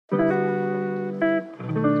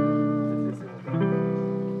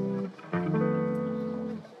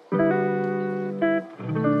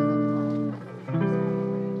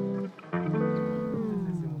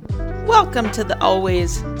Welcome to the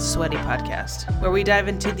Always Sweaty podcast, where we dive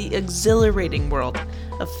into the exhilarating world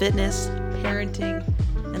of fitness, parenting,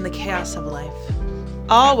 and the chaos of life,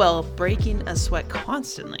 all while breaking a sweat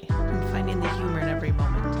constantly and finding the humor in every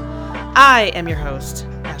moment. I am your host,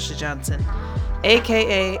 Ashley Johnson,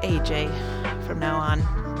 aka AJ, from now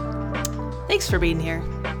on. Thanks for being here.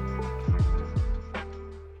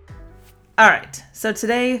 All right, so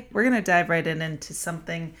today we're going to dive right into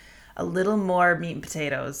something a little more meat and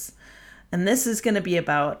potatoes. And this is going to be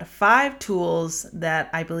about 5 tools that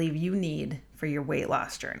I believe you need for your weight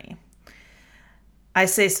loss journey. I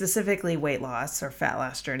say specifically weight loss or fat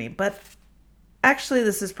loss journey, but actually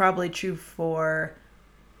this is probably true for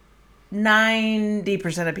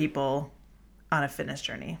 90% of people on a fitness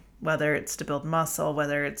journey, whether it's to build muscle,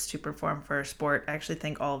 whether it's to perform for a sport. I actually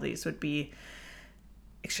think all of these would be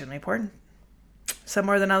extremely important, some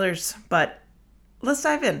more than others, but let's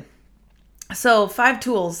dive in. So 5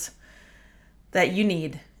 tools that you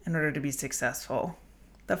need in order to be successful.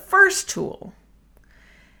 The first tool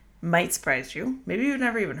might surprise you. Maybe you've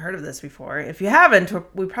never even heard of this before. If you haven't,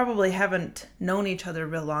 we probably haven't known each other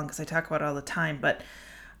real long because I talk about it all the time, but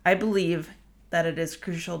I believe that it is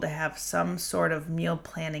crucial to have some sort of meal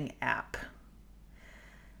planning app.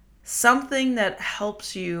 Something that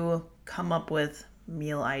helps you come up with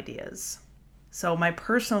meal ideas. So my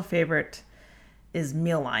personal favorite is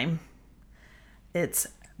Mealime. It's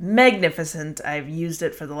magnificent. I've used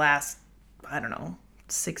it for the last,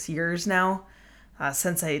 6 years now.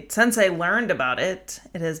 Since I learned about it,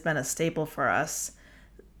 it has been a staple for us.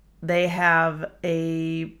 They have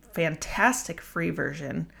a fantastic free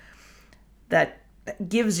version that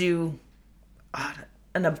gives you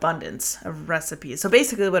an abundance of recipes. So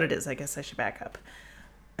basically what it is, I guess I should back up.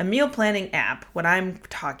 A meal planning app, what I'm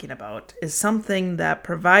talking about, is something that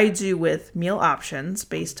provides you with meal options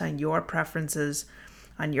based on your preferences,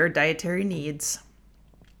 on your dietary needs,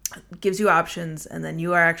 gives you options, and then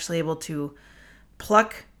you are actually able to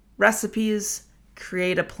pluck recipes,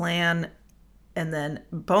 create a plan, and then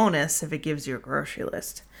bonus if it gives you a grocery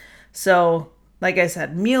list. So, like I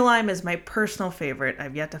said, Mealime is my personal favorite.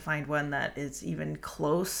 I've yet to find one that is even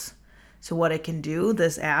close to what it can do.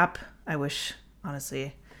 This app, I wish I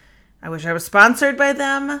was sponsored by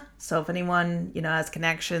them. So if anyone, has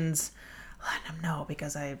connections, let them know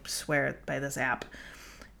because I swear by this app.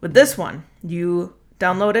 With this one, you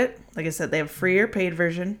download it. Like I said, they have free or paid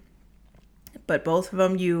version, but both of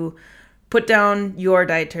them you put down your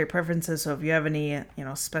dietary preferences. So if you have any,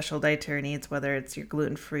 special dietary needs, whether it's your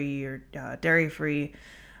gluten-free or dairy-free,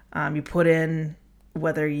 you put in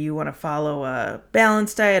whether you want to follow a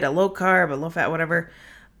balanced diet, a low carb, a low fat, whatever.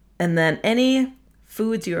 And then any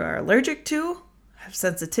foods you are allergic to, have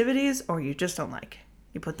sensitivities, or you just don't like,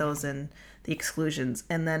 you put those in the exclusions.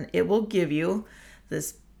 And then it will give you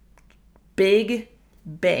this big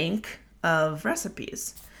bank of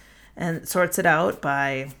recipes and sorts it out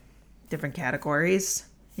by different categories.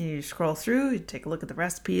 You scroll through, you take a look at the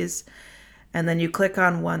recipes, and then you click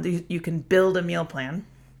on one. You can build a meal plan,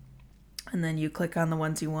 and then you click on the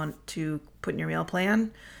ones you want to put in your meal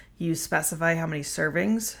plan. You specify how many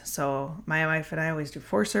servings. So my wife and I always do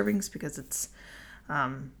 4 servings because it's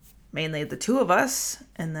mainly the 2 of us,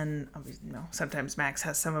 and then sometimes Max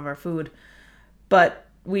has some of our food, but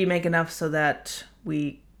we make enough so that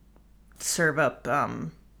we serve up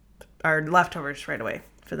our leftovers right away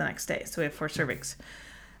for the next day. So we have 4 servings.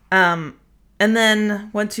 And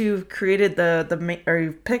then once you've created or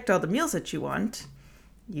you've picked all the meals that you want,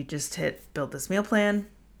 you just hit build this meal plan.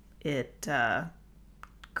 It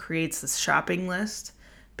creates this shopping list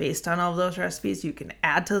based on all of those recipes. You can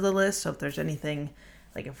add to the list. So if there's anything,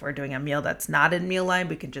 like if we're doing a meal that's not in Mealime,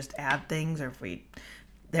 we can just add things, or if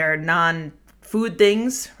there are non-food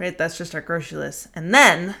things, right? That's just our grocery list. And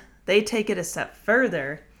then they take it a step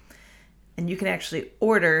further, and you can actually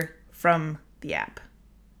order from the app.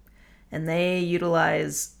 And they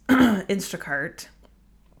utilize Instacart,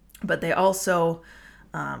 but they also,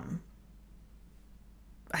 I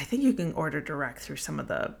think you can order direct through some of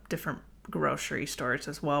the different grocery stores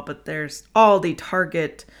as well. But there's Aldi,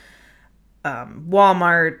 Target,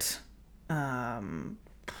 Walmart,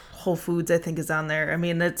 Whole Foods, I think, is on there. I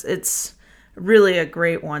mean, it's really a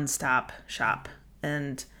great one-stop shop.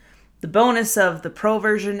 And the bonus of the pro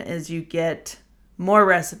version is you get more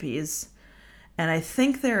recipes. And I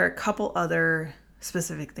think there are a couple other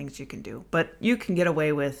specific things you can do, but you can get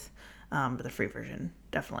away with the free version,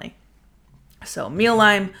 definitely. So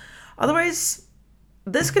Mealime. Otherwise,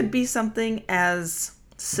 this could be something as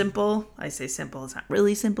simple. I say simple, it's not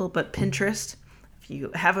really simple, but Pinterest. If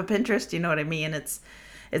you have a Pinterest, you know what I mean. It's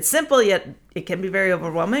simple, yet it can be very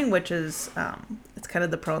overwhelming, which is It's kind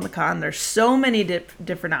of the pro and the con. There's so many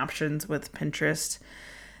different options with Pinterest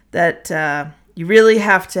that you really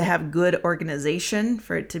have to have good organization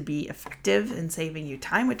for it to be effective in saving you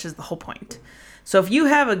time, which is the whole point. So if you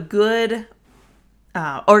have a good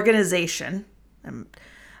organization, I'm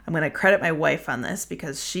going to credit my wife on this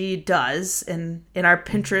because she does. In our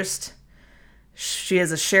Pinterest, she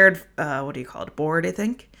has a shared, board, I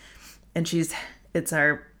think. And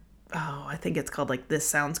I think it's called like This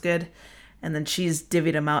Sounds Good. And then she's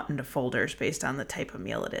divvied them out into folders based on the type of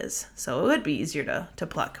meal it is. So it would be easier to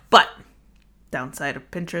pluck. But downside of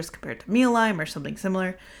Pinterest compared to Mealime or something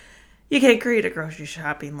similar, you can't create a grocery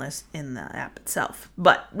shopping list in the app itself.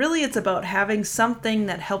 But really it's about having something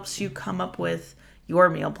that helps you come up with your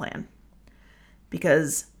meal plan.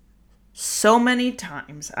 Because so many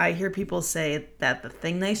times I hear people say that the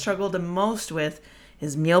thing they struggle the most with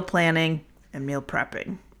is meal planning and meal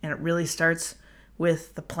prepping. And it really starts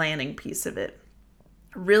with the planning piece of it.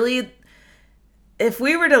 Really, if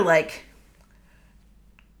we were to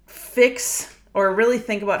fix or really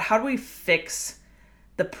think about how do we fix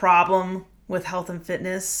the problem with health and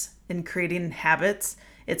fitness and creating habits,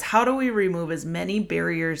 it's how do we remove as many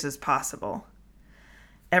barriers as possible.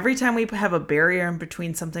 Every time we have a barrier in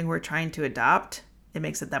between something we're trying to adopt, it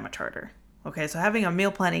makes it that much harder. Okay, so having a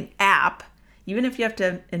meal planning app, even if you have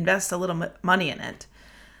to invest a little money in it,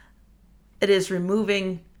 it is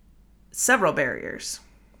removing several barriers.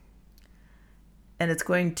 And it's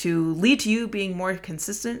going to lead to you being more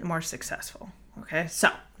consistent and more successful. Okay, so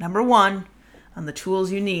number one on the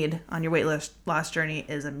tools you need on your weight loss journey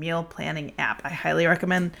is a meal planning app. I highly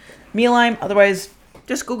recommend Mealime. Otherwise,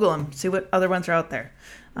 just Google them, see what other ones are out there.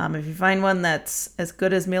 If you find one that's as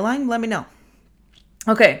good as Mealime, let me know.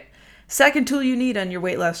 Okay, second tool you need on your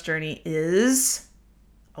weight loss journey is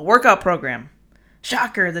a workout program.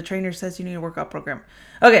 Shocker, the trainer says you need a workout program.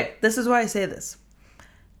 Okay, this is why I say this.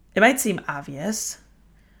 It might seem obvious,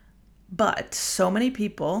 but so many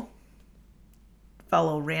people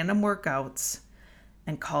follow random workouts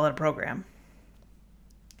and call it a program.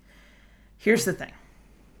 Here's the thing.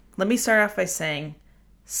 Let me start off by saying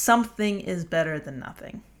something is better than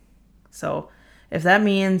nothing. So if that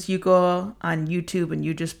means you go on YouTube and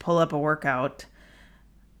you just pull up a workout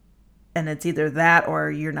and it's either that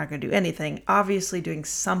or you're not going to do anything, obviously doing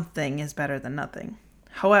something is better than nothing.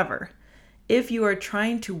 However, if you are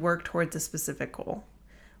trying to work towards a specific goal,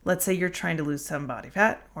 let's say you're trying to lose some body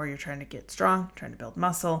fat, or you're trying to get strong, trying to build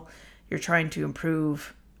muscle, you're trying to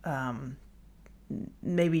improve,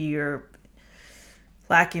 maybe you're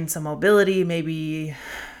lacking some mobility, maybe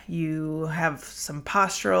you have some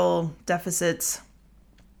postural deficits.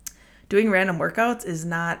 Doing random workouts is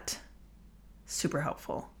not super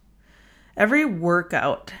helpful. Every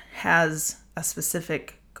workout has a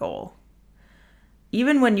specific goal.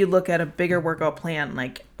 Even when you look at a bigger workout plan,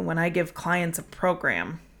 like when I give clients a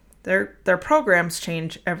program, their programs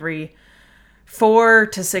change every 4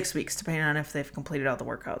 to 6 weeks, depending on if they've completed all the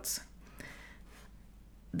workouts.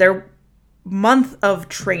 Their month of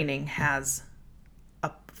training has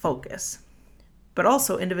a focus, but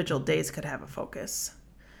also individual days could have a focus.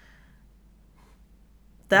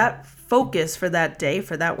 That focus for that day,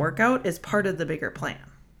 for that workout, is part of the bigger plan.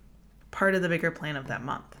 Part of the bigger plan of that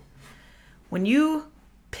month. When you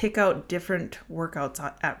pick out different workouts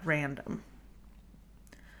at random,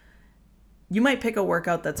 you might pick a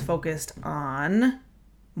workout that's focused on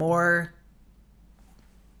more,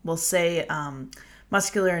 we'll say,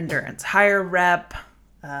 muscular endurance, higher rep.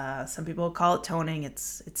 Some people call it toning.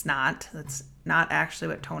 It's not. That's not actually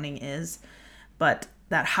what toning is. But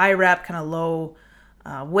that high rep, kind of low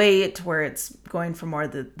weight, where it's going for more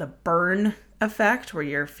the burn effect, where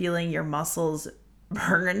you're feeling your muscles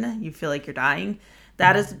burn, you feel like you're dying.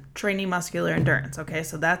 That is training muscular endurance. Okay,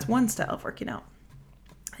 so that's one style of working out.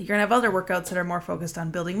 You're going to have other workouts that are more focused on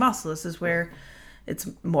building muscle. This is where it's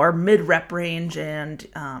more mid-rep range and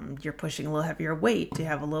you're pushing a little heavier weight. You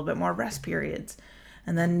have a little bit more rest periods.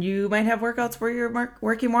 And then you might have workouts where you're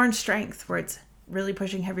working more in strength, where it's really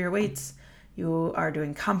pushing heavier weights. You are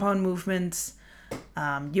doing compound movements.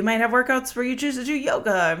 You might have workouts where you choose to do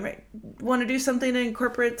yoga, want to do something that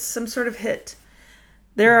incorporates some sort of HIIT.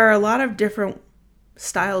 There are a lot of different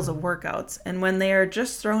styles of workouts. And when they are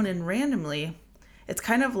just thrown in randomly, it's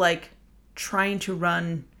kind of like trying to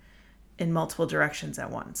run in multiple directions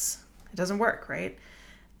at once. It doesn't work, right?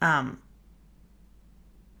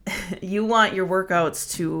 You want your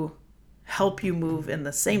workouts to help you move in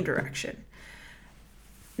the same direction.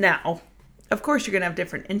 Now, of course, you're going to have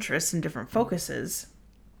different interests and different focuses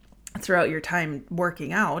throughout your time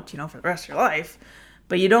working out, for the rest of your life,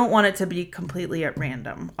 but you don't want it to be completely at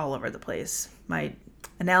random all over the place. My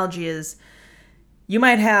analogy is, You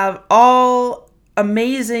might have all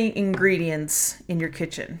amazing ingredients in your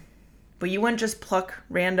kitchen, but you wouldn't just pluck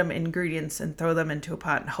random ingredients and throw them into a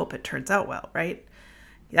pot and hope it turns out well, right?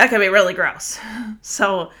 That could be really gross.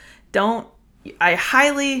 So I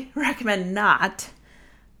highly recommend not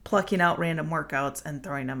plucking out random workouts and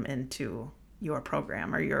throwing them into your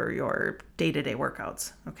program or your day-to-day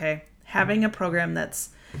workouts, okay? Having a program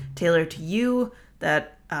that's tailored to you,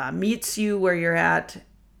 that meets you where you're at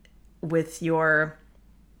with your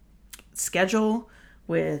schedule,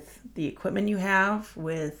 with the equipment you have,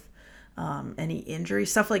 with any injury,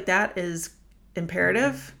 stuff like that is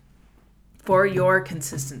imperative for your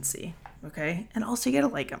consistency, okay? And also you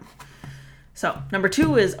gotta like them. So number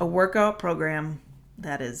 2 is a workout program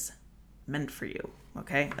that is meant for you,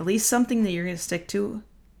 okay? At least something that you're gonna stick to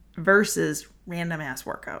versus random ass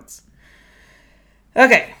workouts.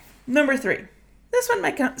 Okay, number 3. This one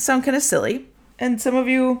might sound kind of silly, and some of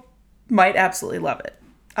you might absolutely love it.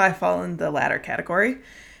 I fall in the latter category,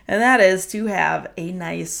 and that is to have a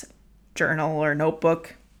nice journal or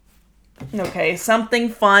notebook. Okay, something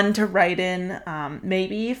fun to write in.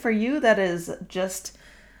 Maybe for you that is just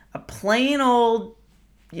a plain old,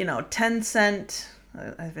 10 cent,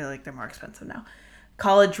 I feel like they're more expensive now,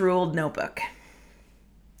 college ruled notebook.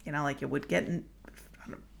 Like you would get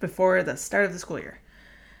before the start of the school year.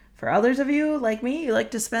 For others of you, like me, you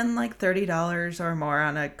like to spend like $30 or more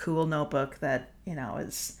on a cool notebook that,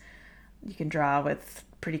 is, you can draw with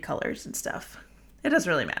pretty colors and stuff. It doesn't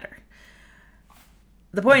really matter.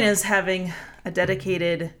 The point is having a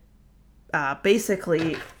dedicated,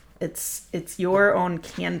 basically, it's your own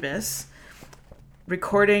canvas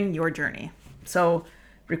recording your journey. So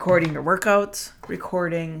recording your workouts,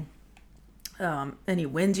 recording any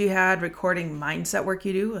wins you had, recording mindset work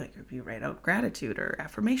you do, like if you write out gratitude or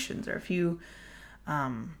affirmations, or if you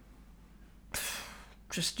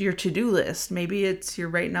just your to-do list. Maybe it's you're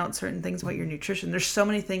writing out certain things about your nutrition. There's so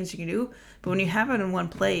many things you can do, but when you have it in one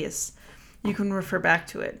place, you can refer back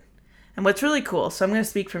to it. And what's really cool, so I'm going to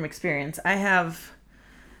speak from experience. I have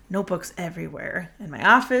notebooks everywhere in my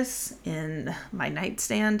office, in my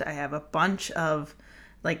nightstand. I have a bunch of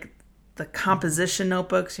like the composition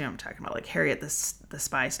notebooks, I'm talking about like Harriet the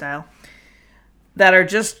Spy style, that are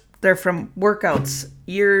they're from workouts,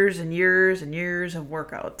 years and years and years of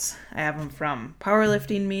workouts. I have them from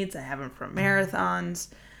powerlifting meets. I have them from marathons.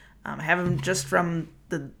 I have them just from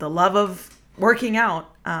the love of working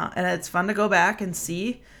out. And it's fun to go back and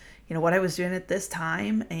see, what I was doing at this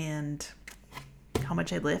time and how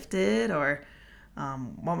much I lifted, or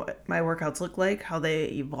what my workouts look like, how they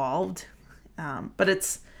evolved. But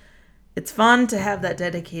it's fun to have that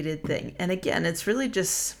dedicated thing. And again, it's really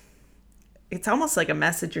just, it's almost like a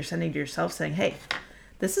message you're sending to yourself saying, hey,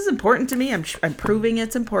 this is important to me. I'm proving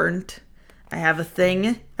it's important. I have a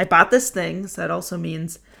thing. I bought this thing. So that also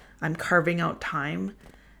means I'm carving out time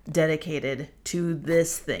dedicated to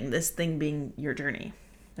this thing being your journey.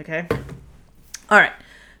 Okay. All right.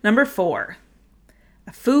 Number 4,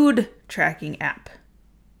 a food tracking app.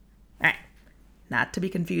 All right. Not to be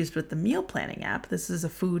confused with the meal planning app. This is a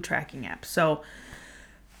food tracking app. So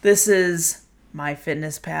this is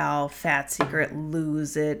MyFitnessPal, Fat Secret,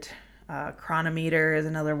 Lose It, Chronometer is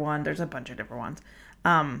another one. There's a bunch of different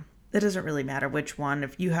ones. It doesn't really matter which one.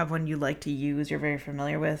 If you have one you like to use, you're very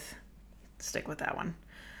familiar with, stick with that one.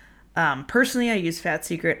 Personally, I use Fat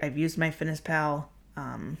Secret. I've used MyFitnessPal.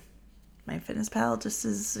 MyFitnessPal just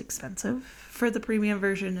is expensive for the premium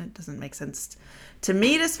version. It doesn't make sense to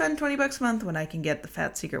me to spend $20 a month when I can get the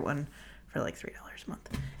Fat Secret one for like $3 a month.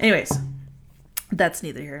 Anyways, that's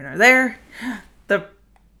neither here nor there. The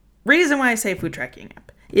reason why I say food tracking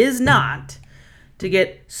app is not to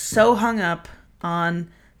get so hung up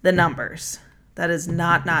on the numbers. That is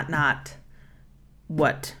not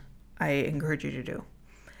what I encourage you to do.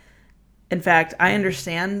 In fact, I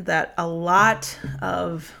understand that a lot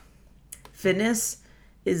of fitness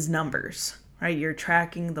is numbers, right? You're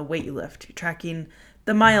tracking the weight you lift, you're tracking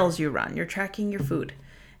the miles you run, you're tracking your food.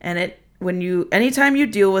 And anytime you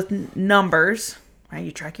deal with numbers, right?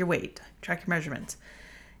 You track your weight, track your measurements.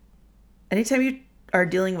 Anytime you are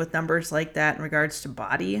dealing with numbers like that in regards to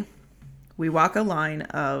body, we walk a line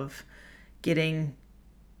of becoming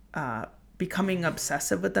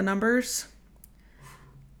obsessive with the numbers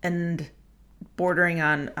and bordering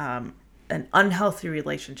on an unhealthy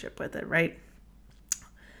relationship with it, right?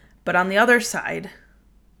 But on the other side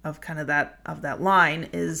of kind of that line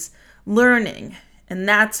is learning. And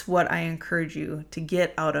that's what I encourage you to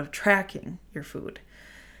get out of tracking your food.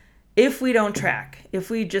 If we don't track, if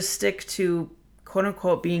we just stick to quote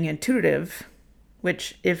unquote being intuitive,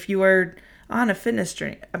 which if you are on a fitness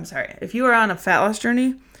journey, if you are on a fat loss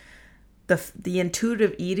journey, the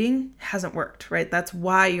intuitive eating hasn't worked, right? That's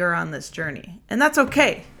why you're on this journey. And that's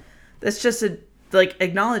okay. That's just like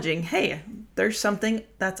acknowledging, hey, there's something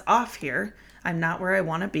that's off here. I'm not where I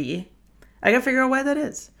want to be. I got to figure out why that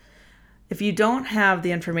is. If you don't have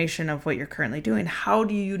the information of what you're currently doing, how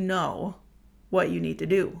do you know what you need to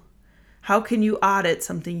do? How can you audit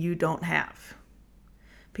something you don't have?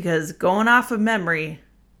 Because going off of memory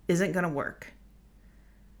isn't going to work.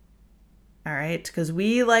 All right? Because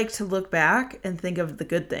we like to look back and think of the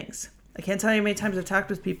good things. I can't tell you how many times I've talked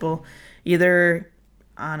with people either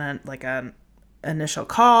on an initial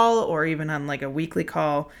call or even on like a weekly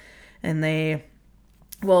call, and they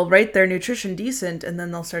will write their nutrition decent, and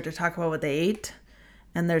then they'll start to talk about what they ate,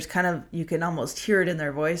 and there's kind of, you can almost hear it in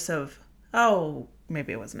their voice of, oh,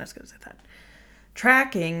 maybe it wasn't as good as I thought.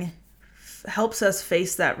 Tracking helps us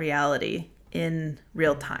face that reality in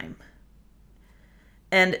real time.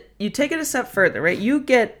 And you take it a step further, right? You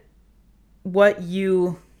get what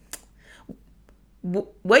you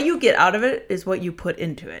get out of it is what you put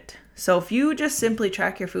into it. So if you just simply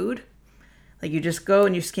track your food, like you just go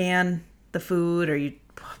and you scan the food or you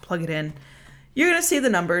plug it in, you're going to see the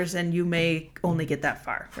numbers and you may only get that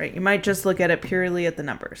far, right? You might just look at it purely at the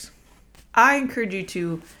numbers. I encourage you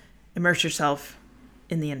to immerse yourself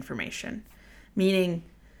in the information. Meaning,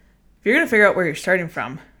 if you're going to figure out where you're starting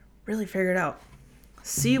from, really figure it out.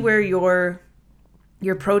 See where your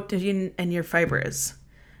protein and your fiber is.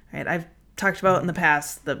 Right? I've talked about in the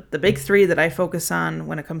past the big three that I focus on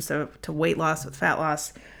when it comes to weight loss with fat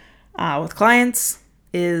loss with clients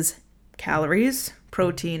is calories,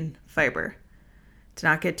 protein, fiber. To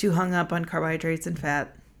not get too hung up on carbohydrates and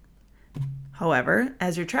fat. However,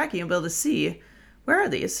 as you're tracking, you'll be able to see, where are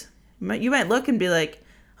these? You might look and be like,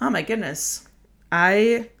 oh my goodness,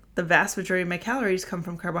 the vast majority of my calories come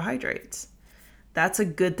from carbohydrates. That's a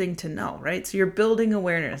good thing to know, right? So you're building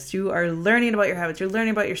awareness. You are learning about your habits. You're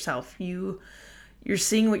learning about yourself. You're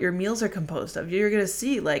seeing what your meals are composed of. You're going to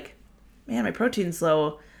see like, man, my protein's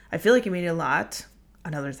low. I feel like I'm eating a lot.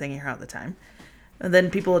 Another thing you hear all the time. And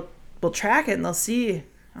then people will track it and they'll see,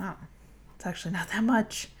 oh, it's actually not that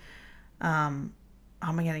much. How am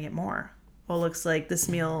I going to get more? Well, it looks like this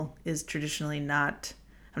meal is traditionally I'm not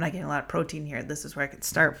getting a lot of protein here. This is where I could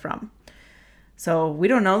start from. So we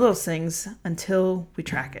don't know those things until we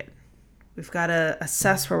track it. We've got to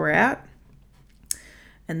assess where we're at.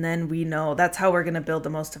 And then we know that's how we're going to build the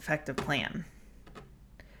most effective plan.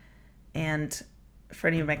 And for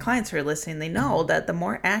any of my clients who are listening, they know that the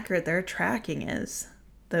more accurate their tracking is,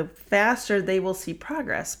 the faster they will see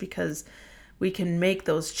progress because we can make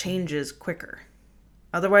those changes quicker.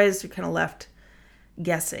 Otherwise, you're kind of left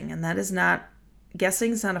guessing. And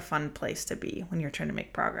guessing's not a fun place to be when you're trying to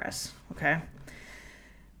make progress. Okay.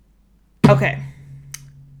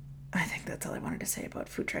 I think that's all I wanted to say about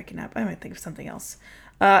food tracking app. I might think of something else.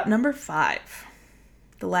 Number 5,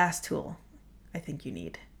 the last tool I think you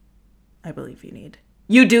need. I believe you need.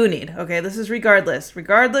 You do need. Okay, this is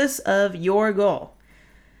regardless of your goal.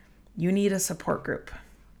 You need a support group.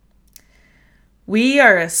 We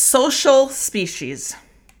are a social species.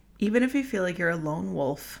 Even if you feel like you're a lone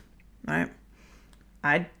wolf, right?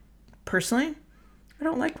 I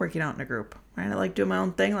don't like working out in a group, right? I like doing my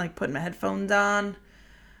own thing. I like putting my headphones on.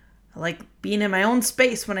 I like being in my own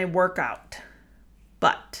space when I work out.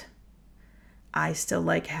 But I still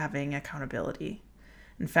like having accountability.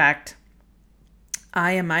 In fact,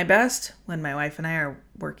 I am my best when my wife and I are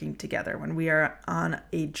working together, when we are on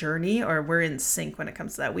a journey or we're in sync when it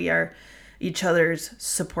comes to that. We are each other's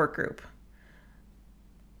support group.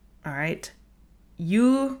 All right.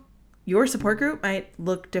 Your support group might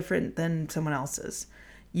look different than someone else's.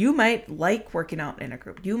 You might like working out in a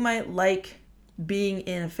group. You might like being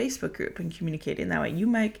in a Facebook group and communicating that way. You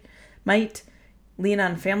might lean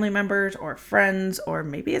on family members or friends, or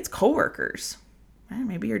maybe it's coworkers. Right?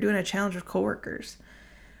 Maybe you're doing a challenge with coworkers.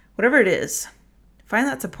 Whatever it is, find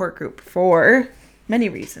that support group for many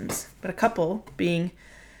reasons, but a couple being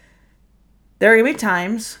there are going to be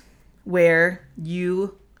times where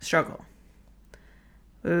you struggle.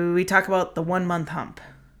 We talk about the 1 month hump.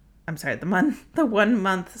 I'm sorry, the 1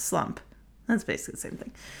 month slump. That's basically the same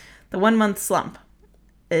thing. The 1 month slump.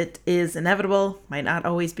 It is inevitable. Might not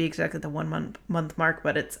always be exactly the 1 month mark,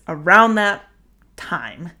 but it's around that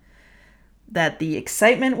time that the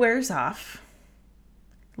excitement wears off,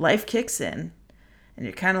 life kicks in, and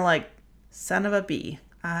you're kind of like, son of a bee.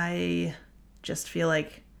 I just feel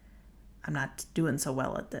like I'm not doing so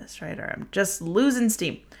well at this, right? Or I'm just losing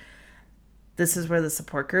steam. This is where the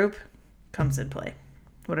support group comes in play,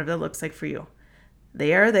 whatever that looks like for you.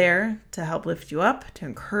 They are there to help lift you up, to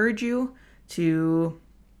encourage you, to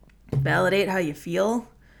validate how you feel.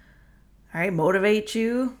 All right, motivate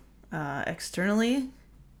you externally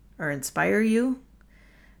or inspire you.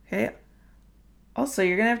 Okay. Also,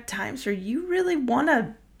 you're going to have times where you really want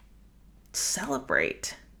to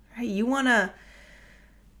celebrate, right? You want to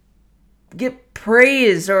get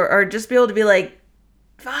praise or just be able to be like,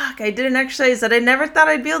 fuck, I did an exercise that I never thought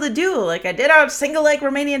I'd be able to do. Like I did a single leg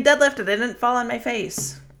Romanian deadlift and I didn't fall on my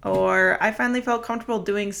face. Or I finally felt comfortable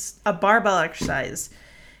doing a barbell exercise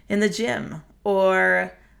in the gym.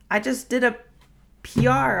 Or I just did a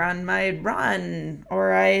PR on my run.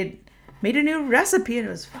 Or I made a new recipe and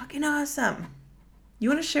it was fucking awesome. You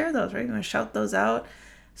want to share those, right? You want to shout those out.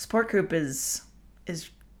 Support group is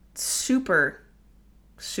super,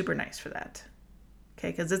 super nice for that. Okay,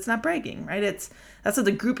 because it's not bragging, right? That's what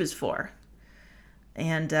the group is for.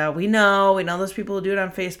 And we know those people who do it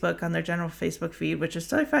on Facebook, on their general Facebook feed, which is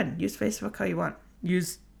totally fine. Use Facebook how you want.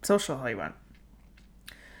 Use social how you want.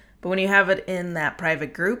 But when you have it in that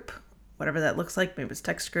private group, whatever that looks like, maybe it's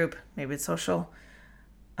text group, maybe it's social,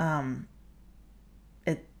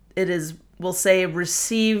 it is, we'll say,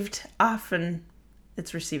 received often.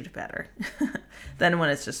 It's received better than when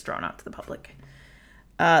it's just thrown out to the public.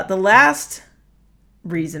 The last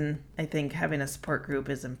reason I think having a support group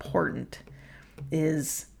is important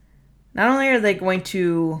is not only are they going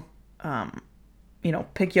to,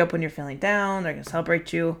 pick you up when you're feeling down, they're going to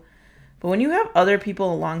celebrate you, but when you have other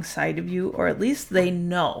people alongside of you, or at least they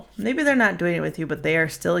know, maybe they're not doing it with you, but they are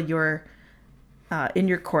still in your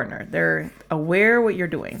corner. They're aware what you're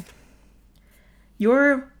doing.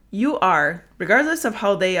 You are, regardless of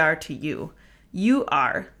how they are to you, you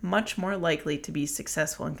are much more likely to be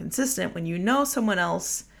successful and consistent when you know someone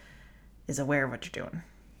else is aware of what you're doing.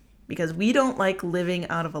 Because we don't like living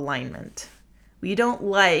out of alignment. We don't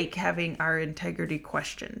like having our integrity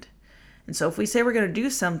questioned. And so if we say we're going to do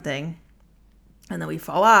something and then we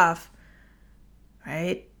fall off,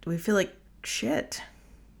 right, we feel like shit.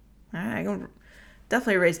 All right, I can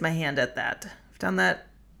definitely raise my hand at that. I've done that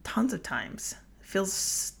tons of times. It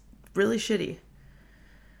feels really shitty.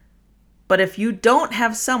 But if you don't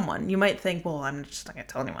have someone, you might think, well, I'm just not going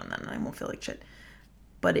to tell anyone then. I won't feel like shit.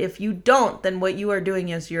 But if you don't, then what you are doing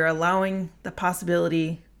is you're allowing the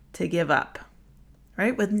possibility to give up,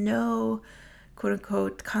 right? With no quote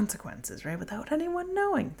unquote consequences, right? Without anyone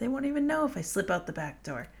knowing. They won't even know if I slip out the back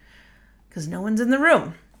door because no one's in the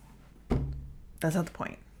room. That's not the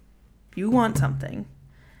point. If you want something,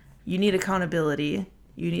 you need accountability,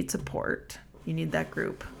 you need support, you need that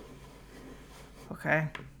group. Okay?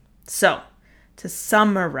 So, to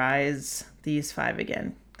summarize these 5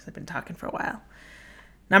 again, because I've been talking for a while.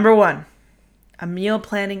 Number 1, a meal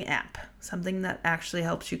planning app. Something that actually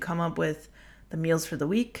helps you come up with the meals for the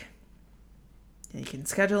week. You can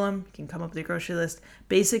schedule them. You can come up with your grocery list.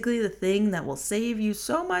 Basically, the thing that will save you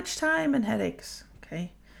so much time and headaches.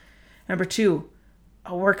 Okay? Number 2,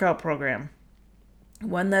 a workout program.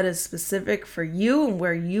 One that is specific for you and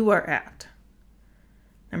where you are at.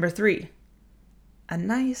 Number 3, a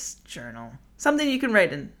nice journal. Something you can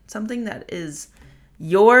write in. Something that is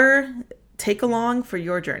your take along for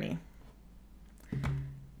your journey.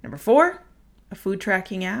 Number 4, a food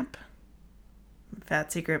tracking app.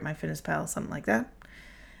 Fat Secret, MyFitnessPal, something like that.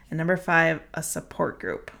 And number 5, a support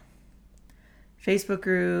group. Facebook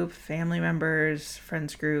group, family members,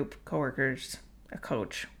 friends group, coworkers, a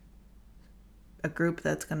coach. A group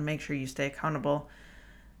that's going to make sure you stay accountable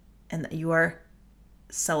and that you are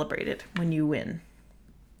celebrated when you win.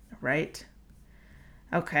 Right?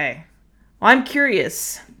 Okay. Well, I'm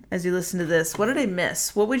curious as you listen to this. What did I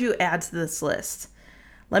miss? What would you add to this list?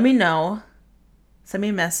 Let me know. Send me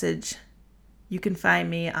a message. You can find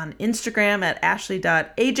me on Instagram at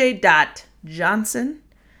ashley.aj.johnson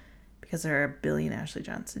because there are a billion Ashley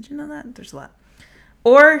Johnsons. Did you know that? There's a lot.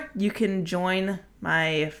 Or you can join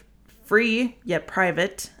my free yet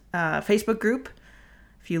private Facebook group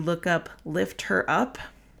if you look up Lift Her Up.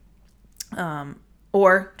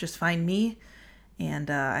 Or just find me, and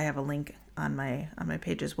I have a link on my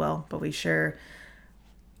page as well. But we share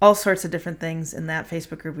all sorts of different things in that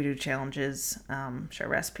Facebook group. We do challenges, share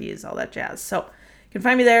recipes, all that jazz. So you can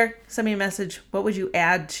find me there. Send me a message. What would you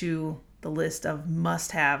add to the list of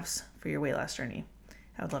must-haves for your weight loss journey?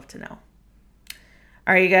 I would love to know.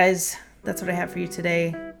 All right, you guys, that's what I have for you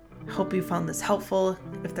today. Hope you found this helpful.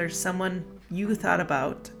 If there's someone you thought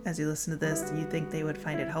about as you listen to this, you think they would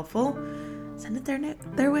find it helpful, send it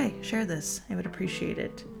their way. Share this. I would appreciate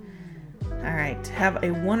it. All right. Have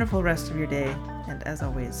a wonderful rest of your day. And as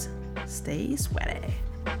always, stay sweaty.